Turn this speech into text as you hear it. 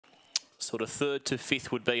Sort of 3rd to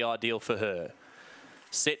 5th would be ideal for her.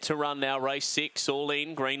 Set to run now, race 6, all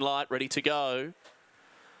in, green light, ready to go.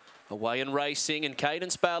 Away and racing, and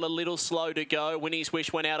Cadence Bale a little slow to go. Winnie's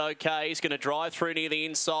Wish went out okay. He's going to drive through near the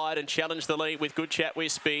inside and challenge the lead with Good Chat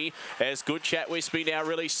Wispy. As Good Chat Wispy now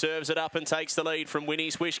really serves it up and takes the lead from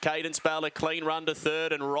Winnie's Wish. Cadence Bale a clean run to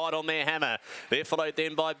 3rd and right on their hammer. They're followed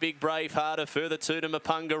then by Big Braveheart, a further 2 to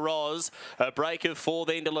Mapunga Roz. A break of 4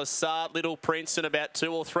 then to Mea Sat, Little Prince, and about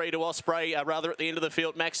 2 or 3 to Osprey, rather at the end of the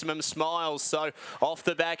field, Maximum Smiles. So off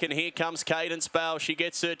the back, and here comes Cadence Bale. She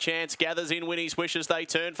gets her chance, gathers in Winnie's Wish as they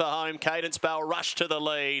turn for home. Cadence Bale rushed to the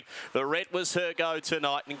lead. The Ret was her go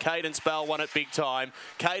tonight, and Cadence Bale won it big time.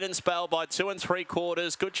 Cadence Bale by 2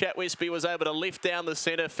 3/4. Good Chat Wispy was able to lift down the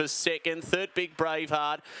centre for 2nd. 3rd, Big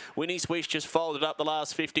Braveheart. Winnie's Wish just folded up the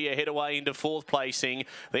last 50 ahead away into 4th placing.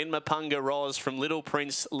 Then Mapunga Roz from Little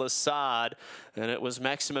Prince Lassard. And it was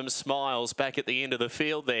Maximum Smiles back at the end of the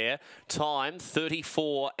field there. Time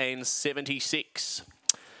 34 and 76.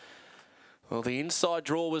 Well, the inside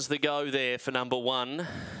draw was the go there for number 1.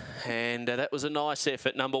 And that was a nice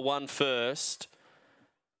effort. Number 1 first.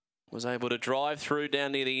 Was able to drive through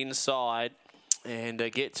down near the inside and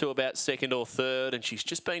get to about 2nd or 3rd. And she's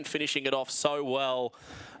just been finishing it off so well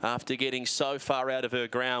after getting so far out of her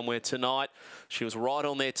ground, where tonight she was right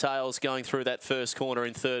on their tails going through that first corner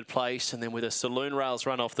in 3rd place. And then with a saloon rails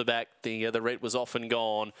run off the back, the Red was off and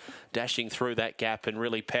gone, dashing through that gap and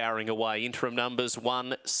really powering away. Interim numbers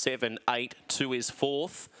 1, 7, 8, 2 is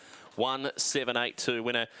 4th. 1, 7, 8, 2.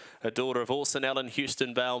 Winner, a daughter of Orson Allen,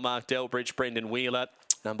 Houston Bale, Mark Delbridge, Brendan Wheeler.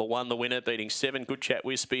 Number 1, the winner, beating 7, Good Chat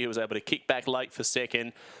Wispy, who was able to kick back late for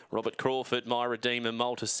 2nd. Robert Crawford, Myra Deemer,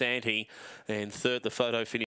 Malta Santi. And 3rd, the photo finish.